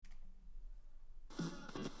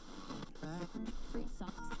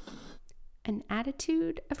An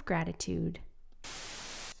attitude of gratitude.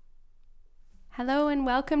 Hello and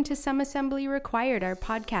welcome to Some Assembly Required, our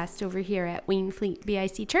podcast over here at Wainfleet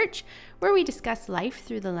BIC Church, where we discuss life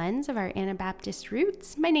through the lens of our Anabaptist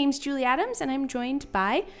roots. My name's Julie Adams, and I'm joined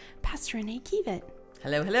by Pastor Renee Kiewit.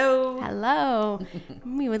 Hello, hello. Hello.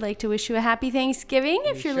 We would like to wish you a happy Thanksgiving.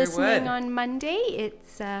 If you're listening would. on Monday,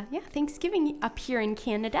 it's Thanksgiving up here in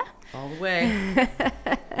Canada. All the way.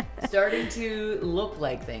 Starting to look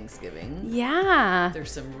like Thanksgiving. Yeah. There's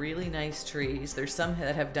some really nice trees. There's some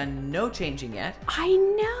that have done no changing yet. I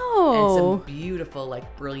know. And some beautiful,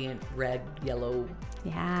 like brilliant red, yellow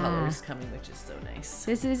colors coming, which is so nice.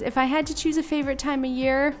 This is, if I had to choose a favorite time of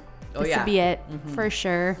year, this would be it, for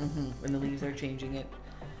sure. When the leaves are changing it.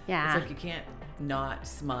 Yeah. It's like you can't not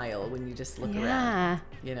smile when you just look around.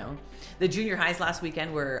 You know, the junior highs last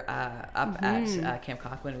weekend were up at Camp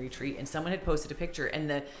Coquitlam Retreat, and someone had posted a picture, and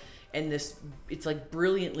this it's like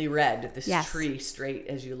brilliantly red, this tree straight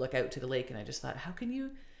as you look out to the lake, and I just thought, how can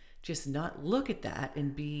you just not look at that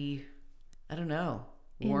and be, I don't know,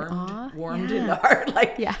 warmed in the heart,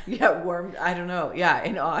 warmed, I don't know,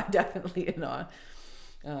 in awe, definitely in awe.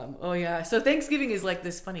 So Thanksgiving is like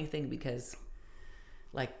this funny thing because,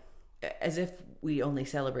 like, as if we only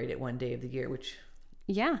celebrate it one day of the year, which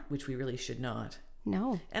we really should not.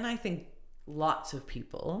 No. And I think lots of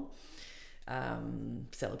people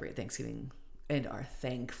celebrate Thanksgiving and are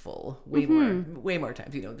thankful way more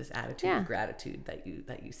times. You know, this attitude of gratitude that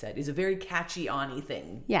you said is a very catchy on-y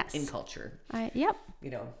thing in culture. Yep.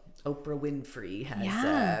 You know, Oprah Winfrey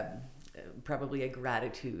has probably a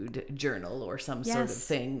gratitude journal or some sort of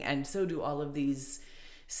thing, and so do all of these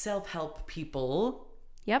self-help people.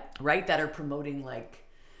 Yep. Right, that are promoting like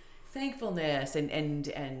thankfulness and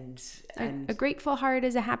a grateful heart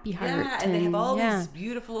is a happy heart. Yeah, and they have all these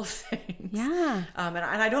beautiful things. Yeah. And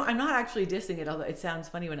I'm not actually dissing it, although it sounds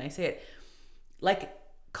funny when I say it. Like,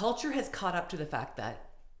 culture has caught up to the fact that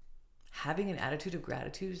having an attitude of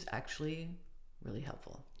gratitude is actually really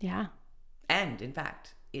helpful. Yeah. And in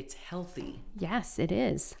fact, it's healthy. Yes, it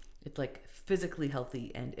is. It's like physically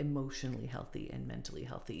healthy and emotionally healthy and mentally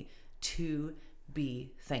healthy to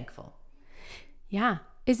be thankful. Yeah.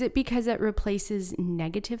 Is it because it replaces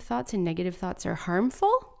negative thoughts and negative thoughts are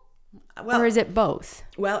harmful? Or is it both?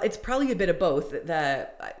 Well, it's probably a bit of both.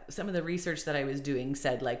 Some of the research that I was doing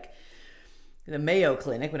said, like, the Mayo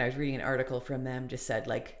Clinic, when I was reading an article from them, just said,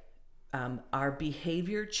 like, our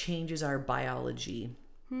behavior changes our biology.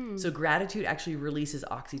 So gratitude actually releases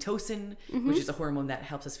oxytocin, which is a hormone that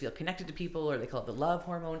helps us feel connected to people, or they call it the love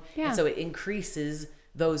hormone. Yeah. And so it increases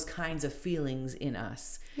those kinds of feelings in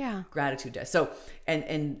us. Yeah. Gratitude does. So,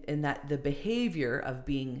 and that the behavior of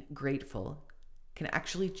being grateful can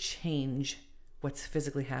actually change what's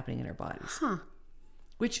physically happening in our bodies.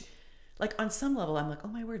 Which, like, on some level, I'm like, oh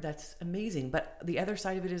my word, that's amazing. But the other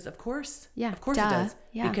side of it is, of course it does.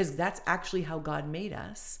 Yeah. Because that's actually how God made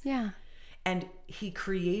us. Yeah. And he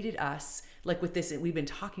created us, like, with this, we've been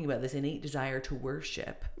talking about this innate desire to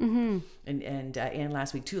worship. And Anne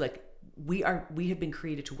last week too, like, we have been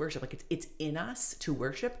created to worship. Like, it's in us to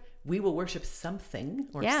worship. We will worship something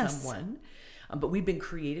or someone, but we've been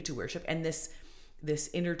created to worship. And this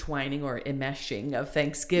intertwining or enmeshing of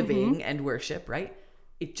thanksgiving and worship, right?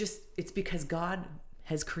 It's because God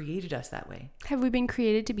has created us that way. Have we been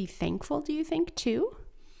created to be thankful, do you think, too?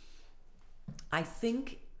 I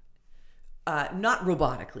think not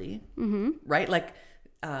robotically, right? Like,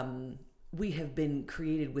 we have been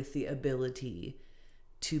created with the ability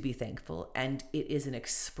to be thankful, and it is an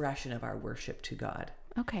expression of our worship to God.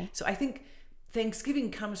 Okay. So I think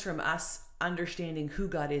Thanksgiving comes from us understanding who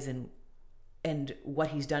God is and what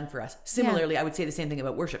he's done for us. Similarly, I would say the same thing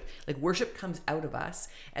about worship. Like, worship comes out of us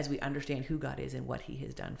as we understand who God is and what he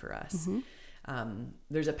has done for us.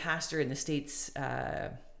 There's a pastor in the States,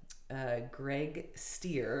 Greg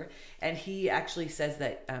Stier, and he actually says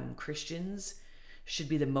that Christians should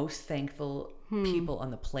be the most thankful people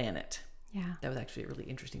on the planet. Yeah. That was actually a really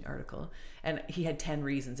interesting article. And he had 10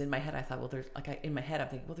 reasons. In my head, I thought, well, there's in my head, I'm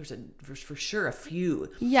thinking, well, there's for sure a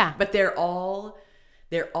few. Yeah. But they're all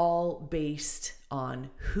based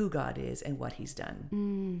on who God is and what he's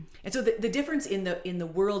done. And so the difference in the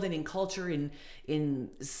world and in culture, in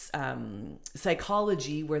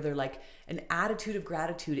psychology, where they're like an attitude of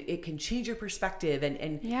gratitude, it can change your perspective and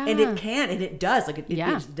it can, and it does. Like,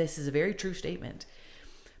 this is a very true statement.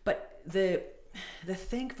 But the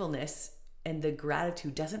thankfulness and the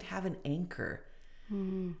gratitude doesn't have an anchor.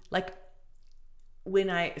 Like,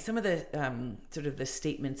 when some of the sort of the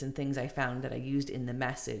statements and things I found that I used in the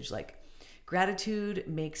message, like, gratitude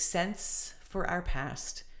makes sense for our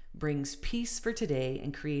past, brings peace for today,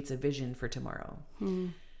 and creates a vision for tomorrow.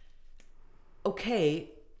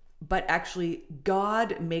 okay, but actually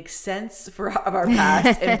God makes sense of our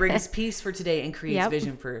past and brings peace for today and creates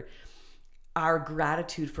vision for our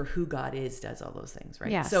gratitude for who God is, does all those things,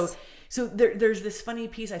 right? Yes. So there's this funny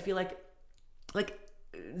piece. I feel like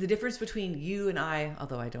the difference between you and I,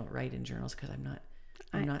 although I don't write in journals because I'm not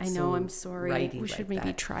I know, so I'm sorry. We should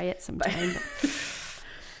maybe try it sometime.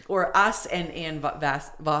 Or us and Anne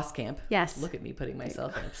Voskamp. Yes. Look at me putting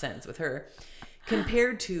myself in a sentence with her.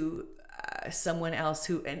 Compared to someone else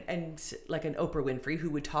who, and like an Oprah Winfrey, who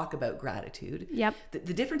would talk about gratitude. Yep.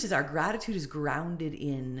 The difference is our gratitude is grounded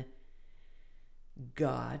in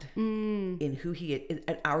God, in who he is.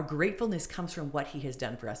 And our gratefulness comes from what he has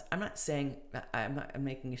done for us. I'm not saying, I'm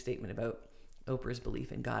making a statement about Oprah's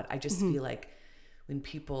belief in God. I just feel like when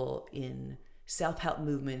people in self-help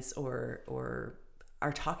movements or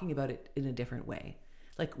are talking about it in a different way,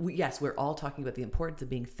 like we're all talking about the importance of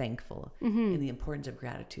being thankful and the importance of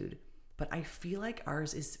gratitude, but I feel like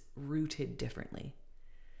ours is rooted differently,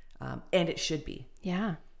 and it should be.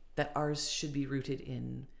 Yeah, that ours should be rooted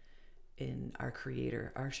in our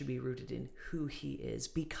Creator. Ours should be rooted in who he is,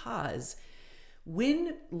 because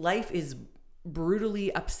when life is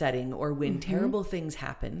brutally upsetting or when terrible things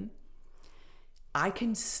happen, I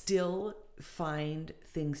can still find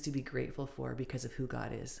things to be grateful for because of who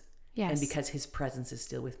God is. Yes. And because his presence is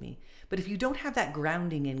still with me. But if you don't have that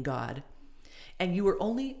grounding in God, and you are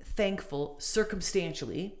only thankful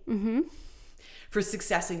circumstantially for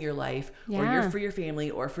success in your life, or for your family,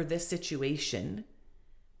 or for this situation,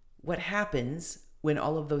 what happens when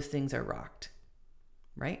all of those things are rocked,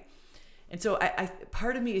 right? And so I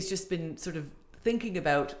part of me has just been sort of thinking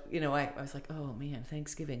about, I was like, oh man,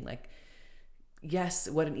 Thanksgiving, like, yes,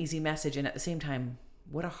 what an easy message. And at the same time,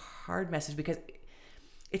 what a hard message, because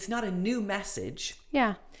it's not a new message.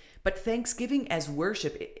 Yeah. But Thanksgiving as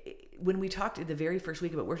worship, when we talked in the very first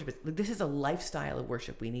week about worship, this is a lifestyle of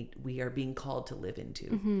worship we are being called to live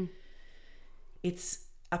into. It's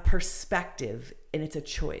a perspective and it's a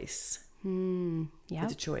choice. Yeah.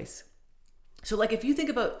 It's a choice. So like if you think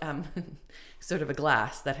about sort of a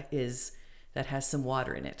glass that has some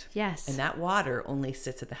water in it. Yes. And that water only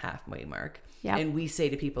sits at the halfway mark. Yep. And we say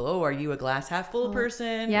to people, oh, are you a glass half full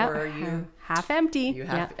person? Yep. Or are you half empty? You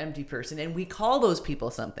half empty person. And we call those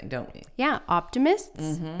people something, don't we? Yeah.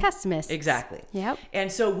 Optimists, pessimists. Exactly. Yep.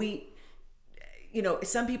 And so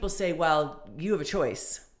some people say, well, you have a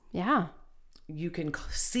choice. Yeah. You can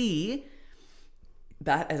see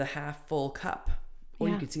that as a half full cup, or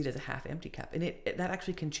you can see it as a half empty cup. And that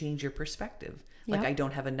actually can change your perspective. Like, I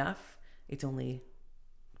don't have enough. It's only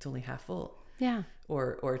half full. Yeah.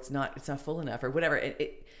 Or it's not full enough, or whatever.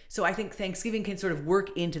 So I think Thanksgiving can sort of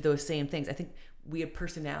work into those same things. I think we have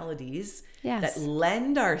personalities that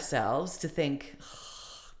lend ourselves to think,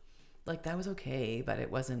 like, that was okay, but it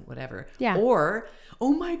wasn't whatever. Yeah. Or,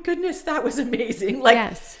 oh my goodness, that was amazing. Like,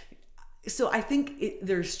 yes. So I think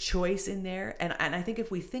there's choice in there. And I think if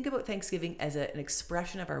we think about Thanksgiving as an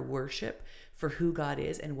expression of our worship for who God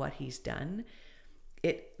is and what he's done,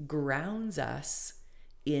 it grounds us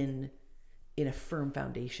in a firm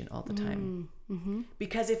foundation all the time.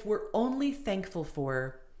 Because if we're only thankful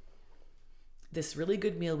for this really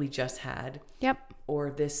good meal we just had,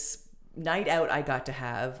 or this night out I got to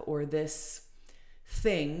have, or this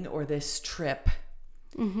thing, or this trip,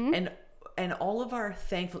 and all of our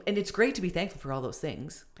thankful, and it's great to be thankful for all those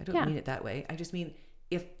things. I don't mean it that way. I just mean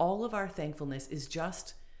if all of our thankfulness is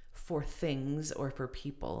just for things or for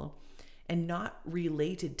people and not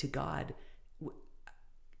related to God,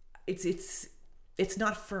 it's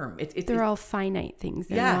not firm. They're all finite things.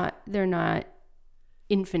 They're not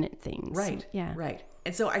infinite things. Right. Yeah. Right.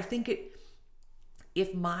 And so I think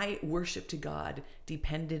if my worship to God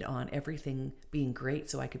depended on everything being great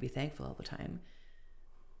so I could be thankful all the time,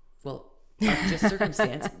 well, just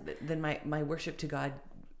circumstance, then my worship to God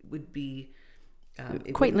would be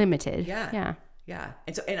quite limited. Yeah.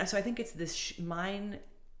 And so I think it's this mind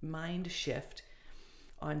shift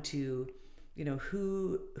onto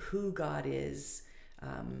who God is,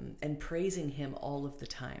 and praising him all of the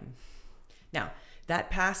time. Now, that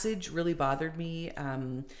passage really bothered me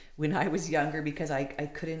when I was younger, because I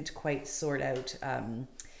couldn't quite sort out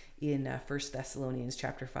in 1 Thessalonians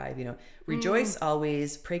chapter 5, rejoice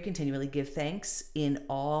always, pray continually, give thanks in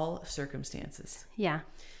all circumstances. Yeah.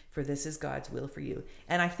 For this is God's will for you.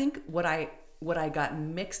 And I think what I got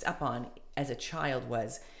mixed up on as a child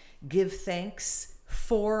was give thanks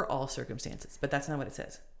for all circumstances, but that's not what it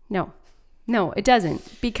says. No, it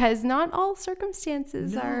doesn't, because not all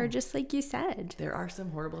circumstances are just like you said. There are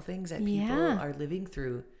some horrible things that people are living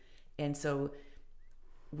through. And so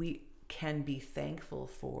we can be thankful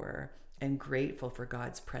for and grateful for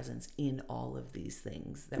God's presence in all of these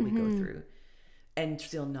things that we go through, and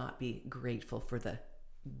still not be grateful for the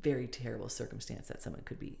very terrible circumstance that someone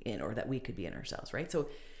could be in, or that we could be in ourselves, right? So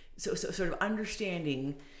sort of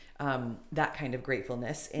understanding that kind of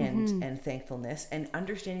gratefulness and thankfulness, and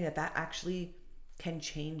understanding that actually can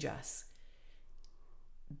change us.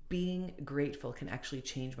 Being grateful can actually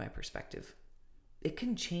change my perspective. It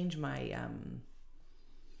can change my,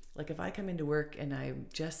 like if I come into work and I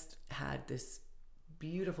just had this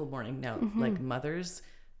beautiful morning. Now, like mothers,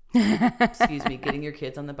 excuse me, getting your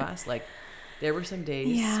kids on the bus, like there were some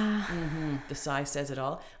days, the sigh says it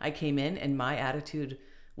all. I came in and my attitude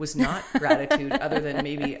was not gratitude, other than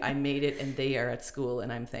maybe I made it and they are at school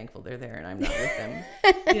and I'm thankful they're there and I'm not with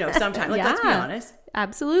them. Sometimes, like, let's be honest.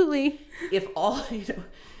 Absolutely. If all,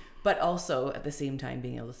 but also at the same time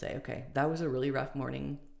being able to say, okay, that was a really rough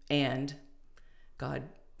morning and God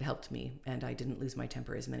helped me and I didn't lose my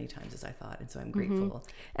temper as many times as I thought. And so I'm grateful.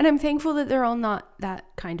 And I'm thankful that they're all not that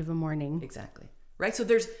kind of a morning. Exactly. Right. So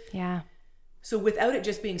so without it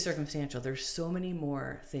just being circumstantial, there's so many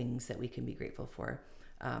more things that we can be grateful for.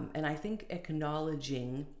 And I think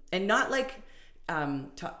acknowledging, and not like,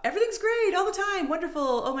 everything's great all the time,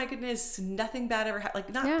 wonderful, oh my goodness, nothing bad ever happened,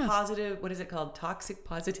 like not positive, what is it called, toxic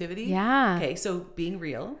positivity? Yeah. Okay, so being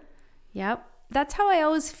real. Yep. That's how I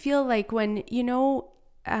always feel, like when,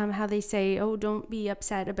 how they say, oh, don't be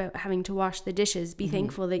upset about having to wash the dishes, be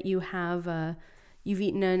thankful that you have you've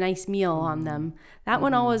eaten a nice meal on them. That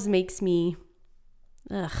one always makes me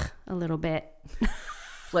a little bit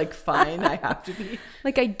like, fine, I have to be.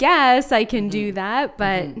 Like, I guess I can do that,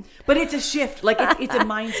 but... But it's a shift. Like, it's a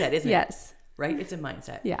mindset, isn't it? Yes. Right? It's a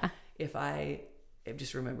mindset. Yeah. If I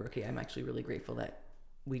just remember, okay, I'm actually really grateful that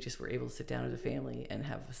we just were able to sit down as a family and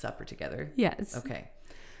have a supper together. Yes. Okay.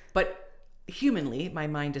 But humanly, my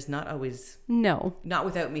mind does not always... No. Not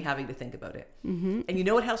without me having to think about it. And you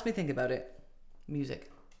know what helps me think about it? Music.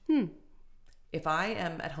 If I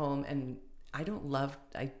am at home and... I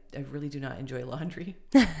really do not enjoy laundry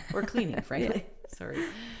or cleaning, frankly. Sorry.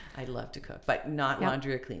 I love to cook, but not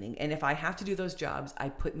laundry or cleaning. And if I have to do those jobs, I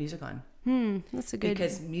put music on. That's a good...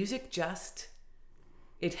 Because music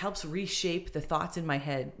it helps reshape the thoughts in my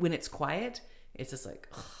head. When it's quiet, it's just like,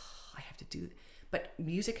 oh, I have to do it. But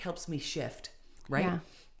music helps me shift, right?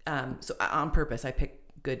 Yeah. So on purpose, I pick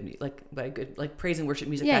good music, like praise and worship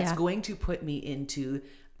music. That's going to put me into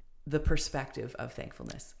the perspective of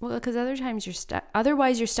thankfulness. Well, because otherwise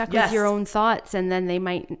you're stuck with your own thoughts, and then they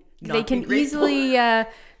can easily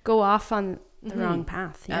go off on the wrong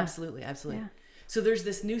path. Yeah. Absolutely. Yeah. So there's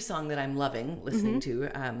this new song that I'm loving listening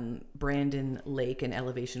to, Brandon Lake and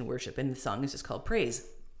Elevation Worship, and the song is just called Praise.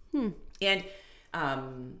 And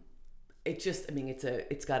it just,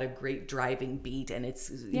 it's got a great driving beat, and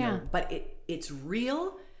it's but it's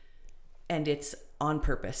real and it's on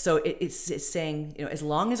purpose. So it's saying, as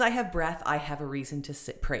long as I have breath, I have a reason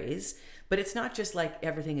to praise. But it's not just like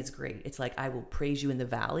everything is great. It's like, I will praise you in the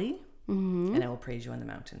valley, and I will praise you on the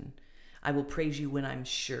mountain. I will praise you when I'm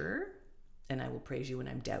sure, and I will praise you when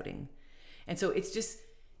I'm doubting. And so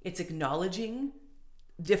it's acknowledging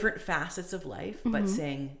different facets of life, but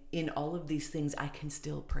saying, in all of these things, I can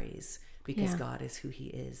still praise, because God is who he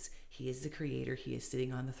is. He is the creator. He is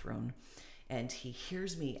sitting on the throne, and he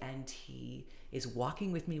hears me, and he is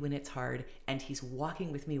walking with me when it's hard, and he's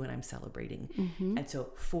walking with me when I'm celebrating. And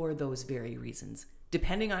so for those very reasons,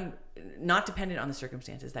 not dependent on the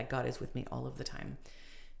circumstances, that God is with me all of the time,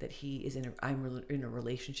 that I'm in a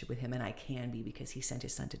relationship with him, and I can be, because he sent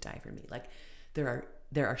his son to die for me. Like, there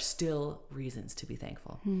are still reasons to be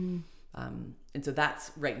thankful. And so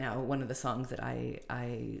that's right now one of the songs that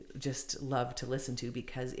I just love to listen to,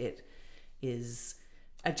 because it is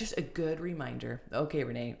just a good reminder. Okay,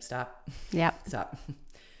 Renee, stop. Yeah. Stop.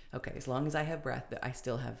 Okay, as long as I have breath, I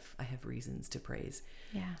have reasons to praise.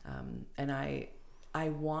 Yeah. And I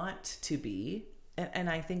want to be, and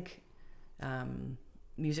I think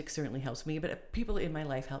music certainly helps me, but people in my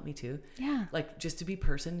life help me too. Yeah. Like, just to be a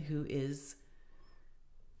person who is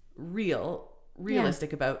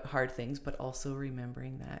realistic about hard things, but also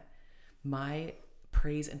remembering that my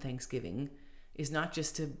praise and thanksgiving is not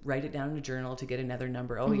just to write it down in a journal to get another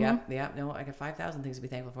number. Oh, no, I got 5,000 things to be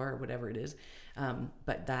thankful for, or whatever it is.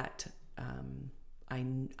 But that I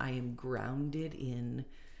am grounded in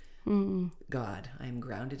God. I am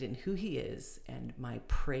grounded in who he is, and my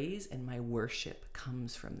praise and my worship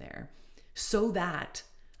comes from there, so that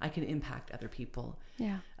I can impact other people.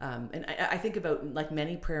 Yeah. And I think about, like,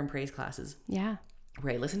 many prayer and praise classes. Yeah.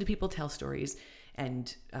 Where I listen to people tell stories,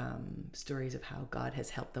 and stories of how God has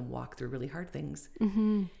helped them walk through really hard things.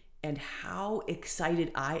 and how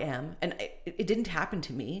excited I am. And it didn't happen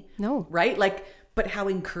to me. No. Right? Like, but how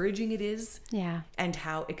encouraging it is. Yeah. And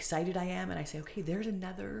how excited I am. And I say, okay, there's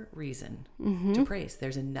another reason to praise.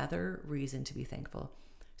 There's another reason to be thankful.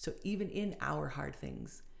 So even in our hard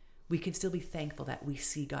things, we can still be thankful that we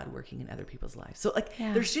see God working in other people's lives. So like,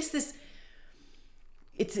 there's just this,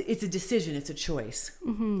 it's a decision. It's a choice,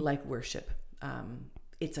 like worship.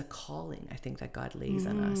 It's a calling, I think, that God lays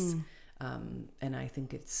on us. And I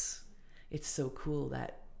think it's so cool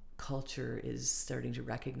that culture is starting to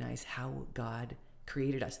recognize how God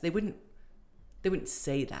created us. They wouldn't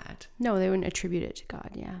say that. No, they wouldn't attribute it to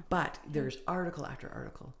God. Yeah. But there's article after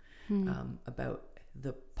article about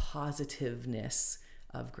the positiveness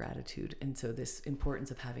of gratitude. And so this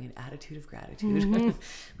importance of having an attitude of gratitude,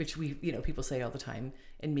 which people say all the time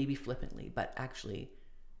and maybe flippantly, but actually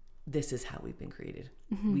this is how we've been created.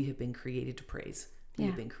 We have been created to praise. We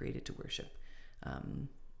have been created to worship. And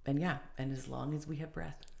as long as we have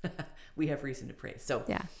breath, we have reason to praise. So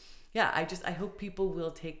I hope people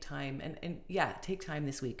will take time and take time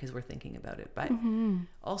this week because we're thinking about it, but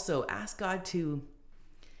also ask God to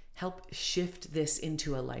help shift this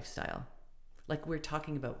into a lifestyle. Like we're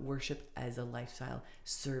talking about worship as a lifestyle,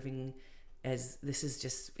 serving as this is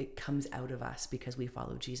just, it comes out of us because we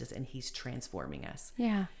follow Jesus and he's transforming us.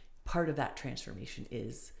 Yeah. Part of that transformation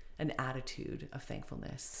is an attitude of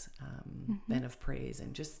thankfulness and of praise,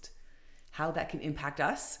 and just how that can impact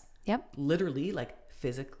us. Yep. Literally, like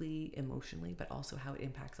physically, emotionally, but also how it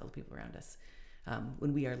impacts all the people around us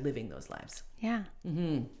when we are living those lives. Yeah.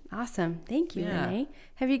 Awesome. Thank you, Renee.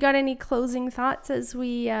 Have you got any closing thoughts as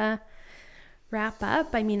we wrap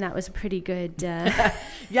up? I mean, that was a pretty good.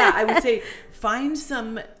 I would say find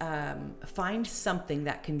something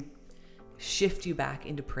that can shift you back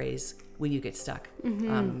into praise when you get stuck.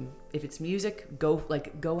 If it's music,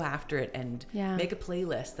 go after it and make a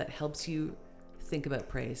playlist that helps you think about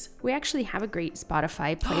praise. We actually have a great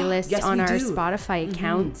Spotify playlist on our Spotify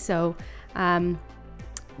account. So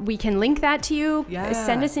we can link that to you.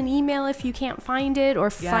 Send us an email if you can't find it, or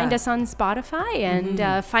find us on Spotify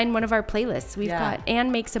and find one of our playlists. We've got,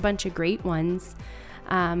 Anne makes a bunch of great ones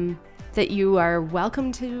that you are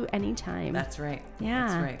welcome to anytime. That's right. Yeah.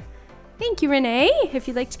 That's right. Thank you, Renee. If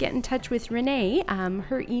you'd like to get in touch with Renee,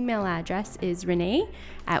 her email address is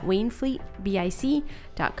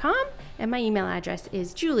renee@waynefleetbic.com, and my email address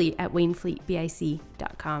is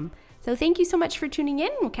julie@waynefleetbic.com. So thank you so much for tuning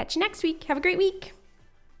in. We'll catch you next week. Have a great week.